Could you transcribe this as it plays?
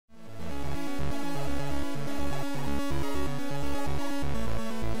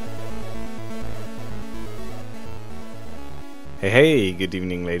Hey, good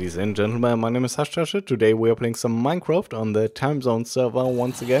evening ladies and gentlemen, my name is Hashtasha. Today we are playing some Minecraft on the Timezone server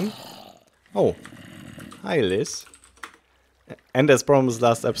once again. Oh, hi Liz. And as promised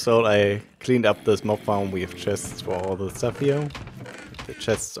last episode, I cleaned up this mob farm. We have chests for all the stuff here. The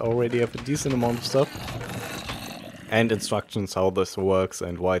chests already have a decent amount of stuff. And instructions how this works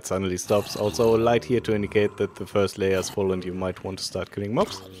and why it suddenly stops. Also a light here to indicate that the first layer is full and you might want to start killing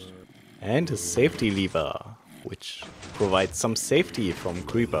mobs. And a safety lever, which provides some safety from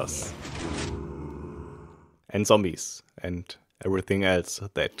creepers and zombies and everything else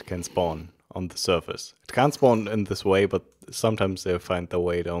that can spawn on the surface. It can't spawn in this way, but sometimes they find their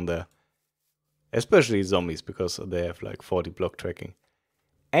way down there. Especially zombies, because they have like 40 block tracking.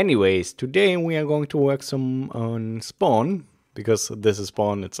 Anyways, today we are going to work some on spawn, because this is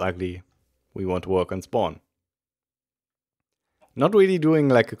spawn, it's ugly. We want to work on spawn. Not really doing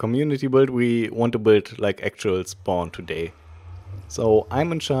like a community build, we want to build like actual spawn today. So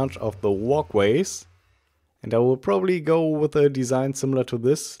I'm in charge of the walkways, and I will probably go with a design similar to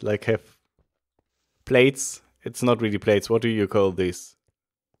this, like have plates. It's not really plates, what do you call these?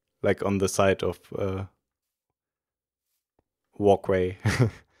 Like on the side of walkway.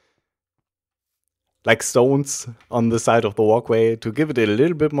 Like stones on the side of the walkway to give it a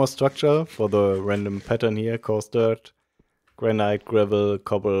little bit more structure for the random pattern here. Coarse dirt, granite, gravel,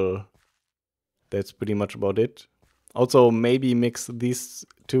 cobble. That's pretty much about it. Also, maybe mix these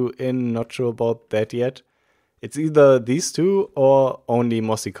two in, not sure about that yet. It's either these two or only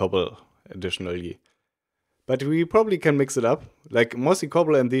mossy cobble additionally. But we probably can mix it up. Like mossy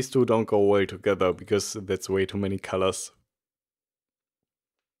cobble and these two don't go well together because that's way too many colors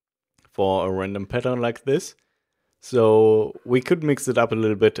for a random pattern like this. So we could mix it up a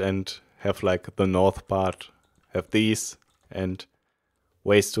little bit and have like the north part have these and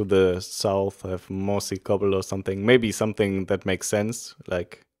ways to the south have mossy cobble or something. Maybe something that makes sense.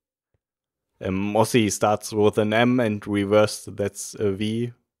 Like mossy starts with an M and reversed, that's a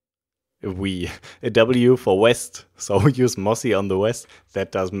V. A W for west. So use mossy on the west.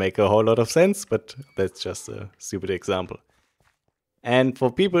 That does make a whole lot of sense, but that's just a stupid example. And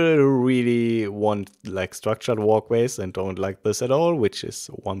for people who really want like structured walkways and don't like this at all, which is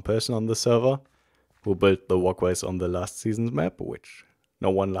one person on the server who built the walkways on the last season's map, which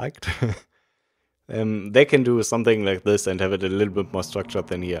no one liked. They can do something like this and have it a little bit more structured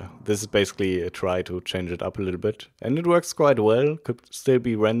than here. This is basically a try to change it up a little bit. And it works quite well, could still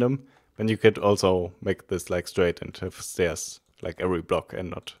be random. And you could also make this like straight and have stairs like every block and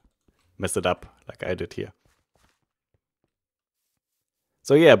not mess it up like I did here.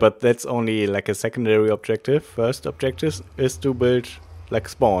 So yeah, but that's only like a secondary objective. First objective is to build like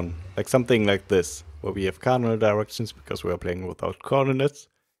spawn, like something like this, where we have cardinal directions because we are playing without coordinates.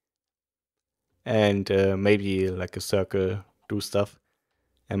 And maybe like a circle, do stuff.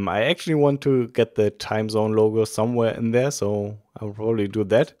 I actually want to get the Timezone logo somewhere in there, so I'll probably do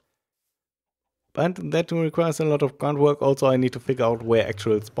that. But that requires a lot of groundwork. Also, I need to figure out where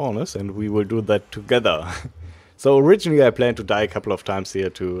actual spawn is, and we will do that together. So originally I planned to die a couple of times here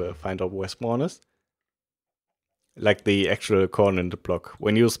to find out where spawn is. Like the actual coordinate block.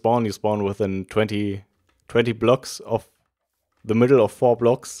 When you spawn within 20 blocks of the middle of 4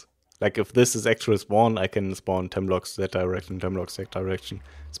 blocks. Like if this is actual spawn, I can spawn 10 blocks that direction, 10 blocks that direction.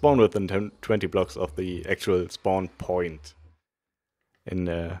 Spawn within 20 blocks of the actual spawn point.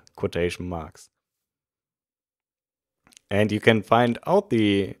 In quotation marks. And you can find out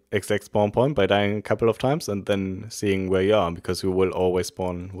the exact spawn point by dying a couple of times and then seeing where you are, because you will always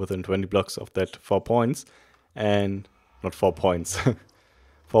spawn within 20 blocks of that 4 points. And not 4 points,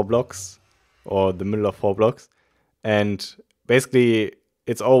 4 blocks, or the middle of 4 blocks. And basically,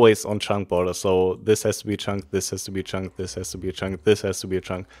 it's always on chunk border. So this has to be a chunk, this has to be a chunk, this has to be a chunk, this has to be a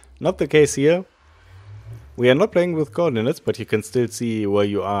chunk. Not the case here. We are not playing with coordinates, but you can still see where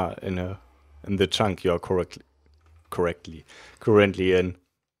you are in the chunk you are currently in.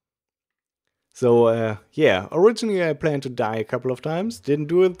 So yeah, originally I planned to die a couple of times, didn't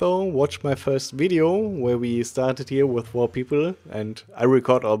do it though. Watch my first video where we started here with 4 people, and I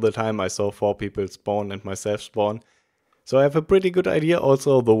record all the time. I saw 4 people spawn and myself spawn. So I have a pretty good idea.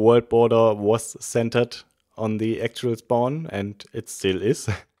 Also, the world border was centered on the actual spawn, and it still is.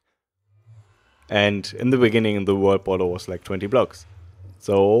 And in the beginning, the world border was like 20 blocks.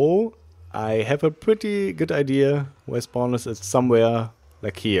 So I have a pretty good idea where spawn is. It's somewhere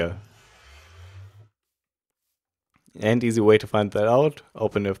like here. And easy way to find that out.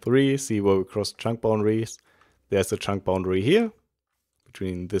 Open F3, see where we cross chunk boundaries. There's a chunk boundary here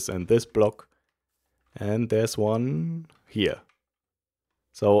between this and this block. And there's one here.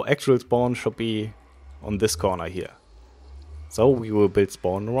 So actual spawn should be on this corner here. So we will build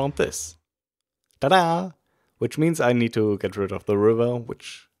spawn around this. Ta-da! Which means I need to get rid of the river,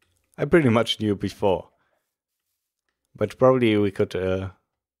 which I pretty much knew before. But probably we could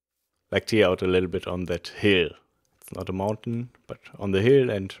like tear out a little bit on that hill. It's not a mountain, but on the hill,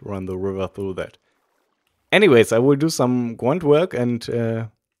 and run the river through that. Anyways, I will do some grunt work and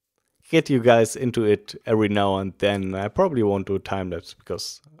get you guys into it every now and then. I probably won't do a time-lapse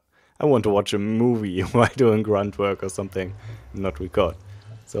because I want to watch a movie while doing grunt work or something, not record.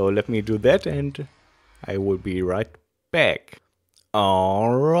 So let me do that and I will be right back.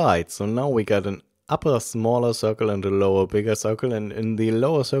 Alright, so now we got an upper smaller circle and a lower bigger circle, and in the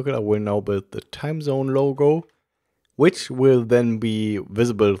lower circle I will now build the Timezone logo, which will then be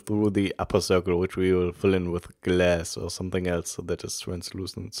visible through the upper circle, which we will fill in with glass or something else so that is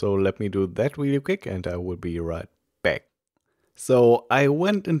translucent. So let me do that really quick and I will be right back. So I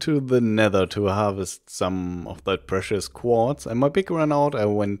went into the nether to harvest some of that precious quartz, and my pick ran out. I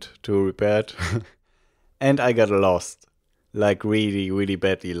went to repair it and I got lost. Like really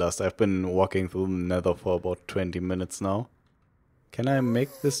badly lost. I've been walking through the nether for about 20 minutes now. Can I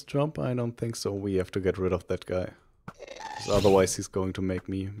make this jump? I don't think so. We have to get rid of that guy. Otherwise he's going to make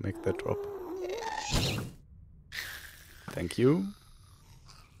me make that drop. Thank you.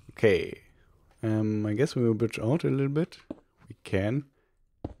 Okay. I guess we will bridge out a little bit. We can.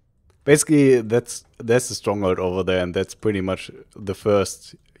 Basically, there's a stronghold over there, and that's pretty much the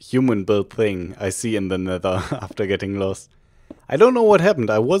first human-built thing I see in the nether after getting lost. I don't know what happened.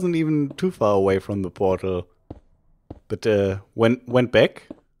 I wasn't even too far away from the portal. But went back.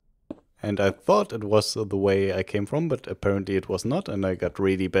 And I thought it was the way I came from, but apparently it was not, and I got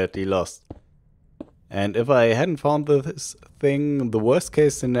really badly lost. And if I hadn't found this thing, the worst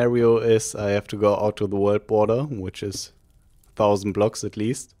case scenario is I have to go out to the world border, which is 1,000 blocks at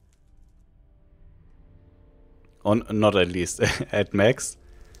least. Not at least, at max.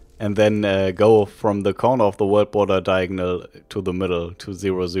 And then go from the corner of the world border diagonal to the middle, to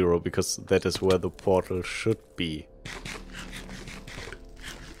 0, 0, because that is where the portal should be.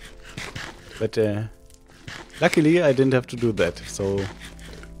 But luckily I didn't have to do that, so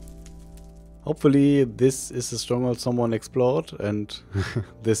hopefully this is a stronghold someone explored and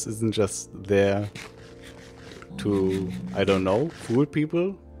this isn't just there to, I don't know, fool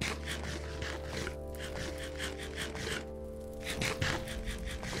people.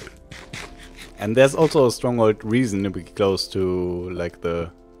 And there's also a stronghold reasonably close to like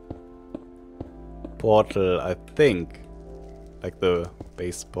the portal, I think. Like the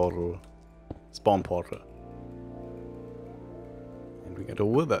base portal. Spawn portal. And we got a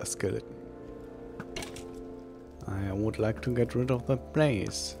wither skeleton. I would like to get rid of that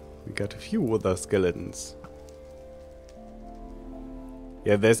place. We got a few wither skeletons.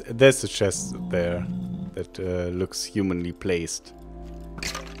 Yeah, there's a chest there that looks humanly placed.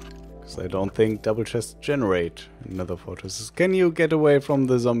 Because I don't think double chests generate in nether fortresses. Can you get away from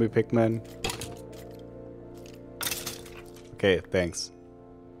the zombie pigman? Okay, thanks.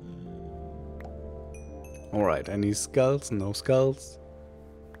 Alright, any skulls? No skulls?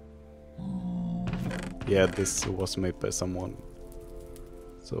 Yeah, this was made by someone.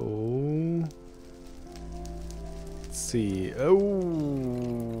 So... let's see.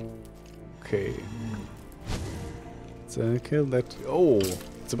 Oh, okay. Let's kill that. Oh,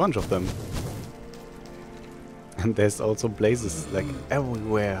 it's a bunch of them. And there's also blazes like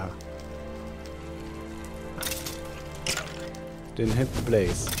everywhere. Didn't hit the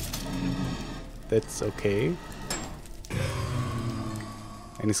blaze. That's okay.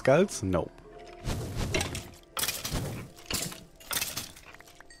 Any skulls? Nope.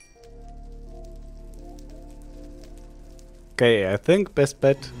 Okay, I think best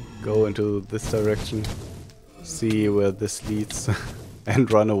bet, go into this direction, see where this leads,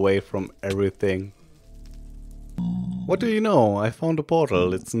 and run away from everything. What do you know? I found a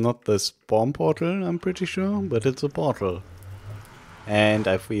portal. It's not the spawn portal, I'm pretty sure, but it's a portal. And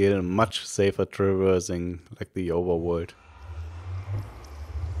I feel much safer traversing like the overworld.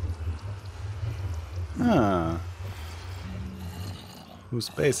 Ah. Whose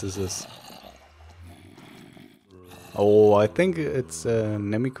base is this? Oh, I think it's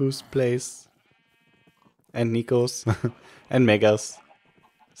Nemiku's place. And Nico's. And Mega's.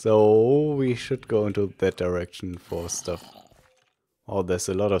 So we should go into that direction for stuff. Oh, there's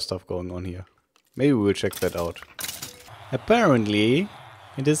a lot of stuff going on here. Maybe we'll check that out. Apparently,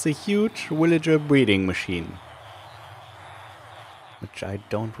 it is a huge villager breeding machine. Which I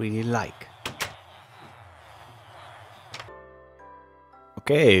don't really like.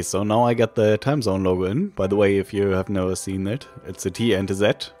 Okay, so now I got the Timezone logo in. By the way, if you have never seen it, it's a T and a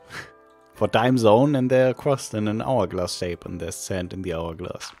Z. for Timezone, and they're crossed in an hourglass shape, and there's sand in the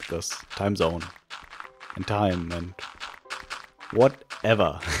hourglass because Timezone and time and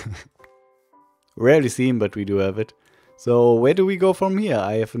whatever. Rarely seen, but we do have it. So where do we go from here?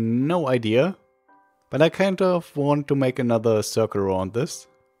 I have no idea, but I kind of want to make another circle around this,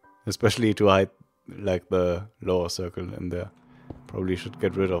 especially to hide like the lower circle in there. Probably should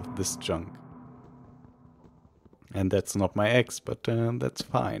get rid of this junk. And that's not my X, but that's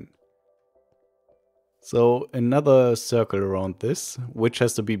fine. So another circle around this, which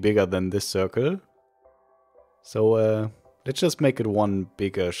has to be bigger than this circle. So let's just make it one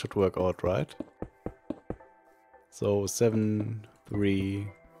bigger, should work out, right? So 7, 3,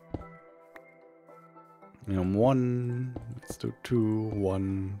 1, let's do 2,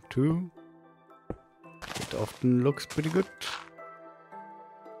 1, 2. It often looks pretty good.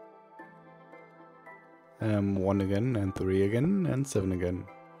 1 again, and 3 again, and 7 again.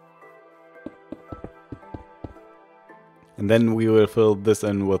 And then we will fill this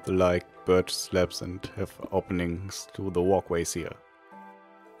in with like birch slabs and have openings to the walkways here.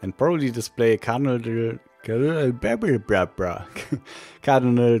 And probably display cardinal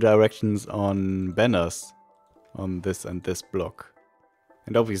directions on banners on this and this block.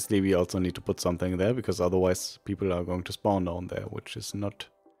 And obviously we also need to put something there, because otherwise people are going to spawn down there, which is not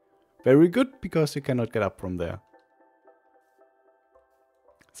very good, because you cannot get up from there.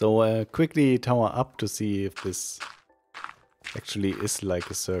 So quickly tower up to see if this actually is like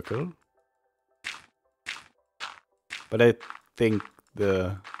a circle. But I think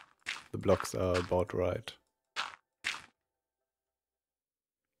the blocks are about right.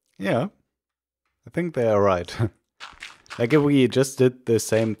 Yeah, I think they are right. Like if we just did the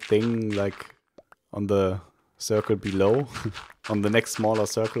same thing like on the circle below, on the next smaller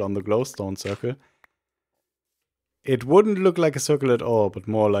circle, on the glowstone circle, it wouldn't look like a circle at all, but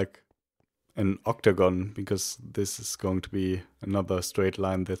more like an octagon, because this is going to be another straight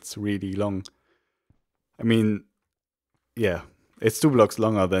line that's really long. I mean, yeah, it's 2 blocks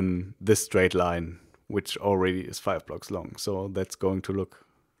longer than this straight line, which already is 5 blocks long. So that's going to look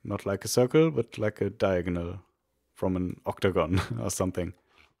not like a circle, but like a diagonal from an octagon or something.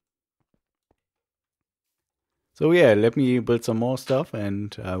 So yeah, let me build some more stuff,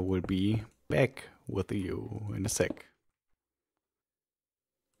 and I will be back with you in a sec.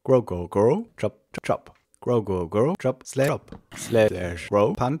 Grow, grow, grow, chop, chop, chop. Grow, grow, grow, chop, slash, chop, slash,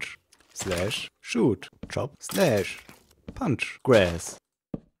 grow, punch, slash, shoot, chop, slash, punch, grass.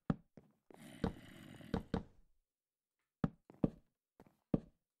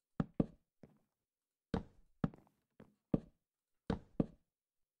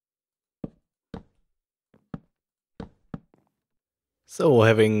 So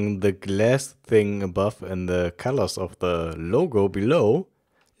having the glass thing above and the colors of the logo below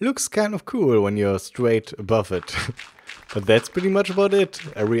looks kind of cool when you're straight above it. But that's pretty much about it.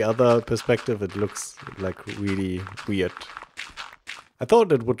 Every other perspective, it looks like really weird. I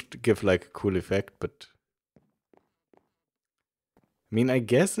thought it would give like a cool effect, but I mean, I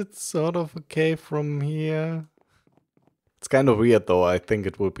guess it's sort of okay from here. It's kind of weird though. I think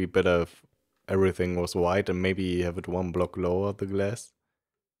it would be better if everything was white and maybe have it 1 block lower, the glass.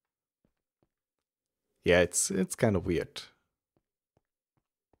 Yeah, it's kind of weird.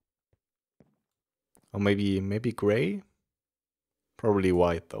 Or maybe gray? Probably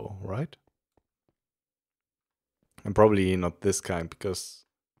white though, right? And probably not this kind, because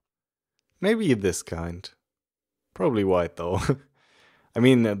maybe this kind. Probably white though. I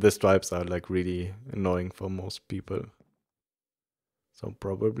mean, the stripes are like really annoying for most people. So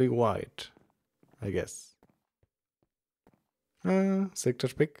probably white, I guess. Sick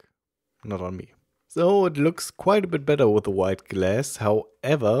touch pick? Not on me. So it looks quite a bit better with the white glass.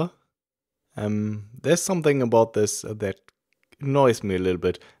 However, there's something about this that annoys me a little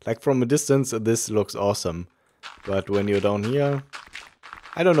bit. Like from a distance, this looks awesome. But when you're down here,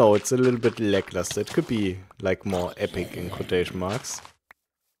 I don't know, it's a little bit lackluster. It could be like more epic in quotation marks.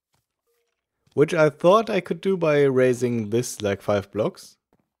 Which I thought I could do by raising this like 5 blocks.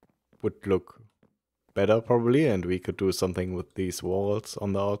 Would look better probably, and we could do something with these walls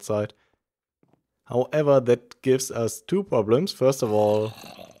on the outside. However, that gives us 2 problems. First of all,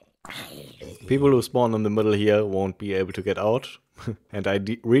 people who spawn in the middle here won't be able to get out. And I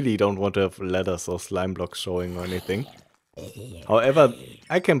really don't want to have ladders or slime blocks showing or anything. However,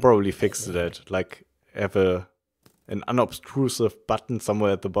 I can probably fix that. Like, have an unobtrusive button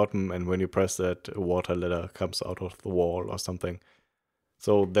somewhere at the bottom, and when you press that, a water ladder comes out of the wall or something.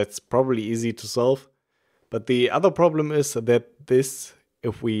 So that's probably easy to solve. But the other problem is that this,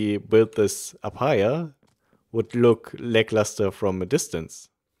 if we build this up higher, would look lackluster from a distance.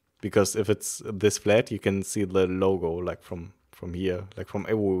 because if it's this flat, you can see the logo like from here, like from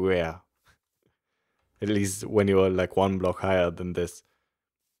everywhere. At least when you're like 1 block higher than this.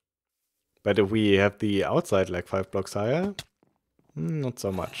 But if we have the outside like 5 blocks higher, not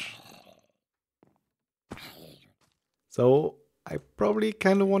so much. So I probably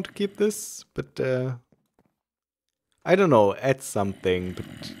kind of want to keep this, but I don't know, add something, but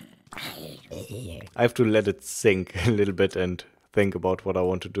I have to let it sink a little bit and think about what I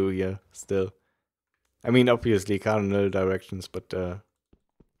want to do here still. I mean, obviously cardinal directions, but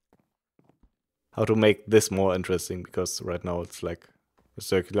how to make this more interesting, because right now it's like a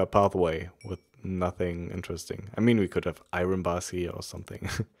circular pathway with nothing interesting. I mean, we could have iron bars here or something.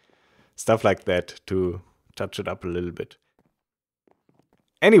 Stuff like that to touch it up a little bit.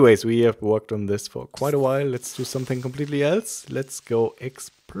 Anyways, we have worked on this for quite a while. Let's do something completely else. Let's go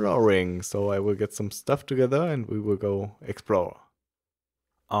exploring. So I will get some stuff together and we will go explore.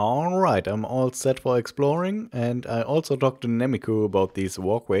 Alright, I'm all set for exploring, and I also talked to Nemiku about these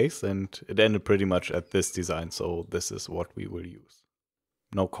walkways, and it ended pretty much at this design, so this is what we will use.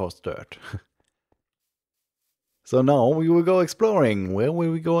 No coarse dirt. So now we will go exploring. Where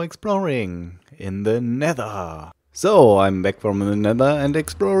will we go exploring? In the Nether. So I'm back from the Nether, and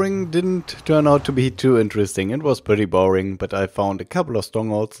exploring didn't turn out to be too interesting. It was pretty boring, but I found a couple of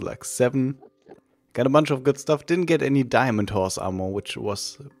strongholds, like 7. Got a bunch of good stuff, didn't get any diamond horse armor, which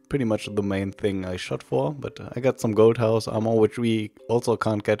was pretty much the main thing I shot for, but I got some gold horse armor, which we also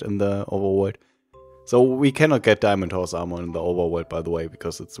can't get in the overworld. So we cannot get diamond horse armor in the overworld, by the way,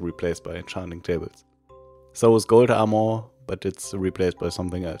 because it's replaced by enchanting tables. So is gold armor, but it's replaced by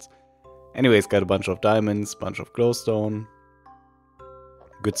something else. Anyways, got a bunch of diamonds, bunch of glowstone.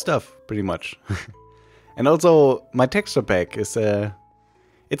 Good stuff, pretty much. And also, my texture pack is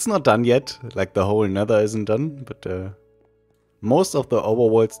it's not done yet, like the whole Nether isn't done, but most of the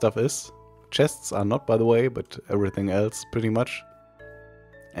overworld stuff is. Chests are not, by the way, but everything else pretty much.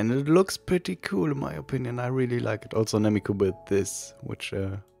 And it looks pretty cool in my opinion, I really like it. Also Nemiku built this, which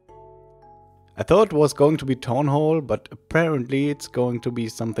I thought was going to be Town Hall, but apparently it's going to be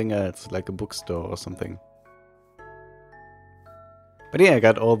something else, like a bookstore or something. But yeah, I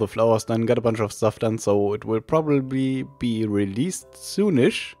got all the flowers done, got a bunch of stuff done, so it will probably be released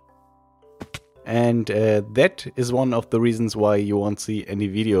soonish. And that is one of the reasons why you won't see any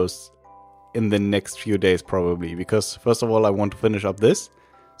videos in the next few days probably. Because first of all, I want to finish up this.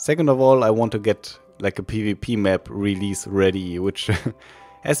 Second of all, I want to get like a PvP map release ready, which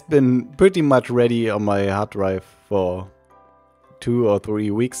has been pretty much ready on my hard drive for 2 or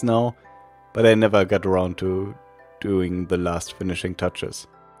 3 weeks now. But I never got around to doing the last finishing touches.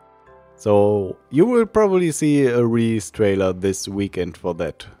 So you will probably see a release trailer this weekend for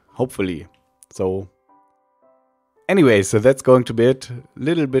that, hopefully. So anyway, so that's going to be it.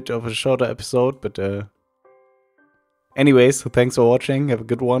 Little bit of a shorter episode, but anyways, thanks for watching, have a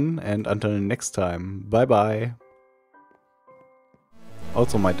good one, and until next time, bye bye.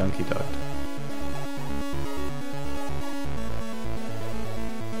 Also my donkey died.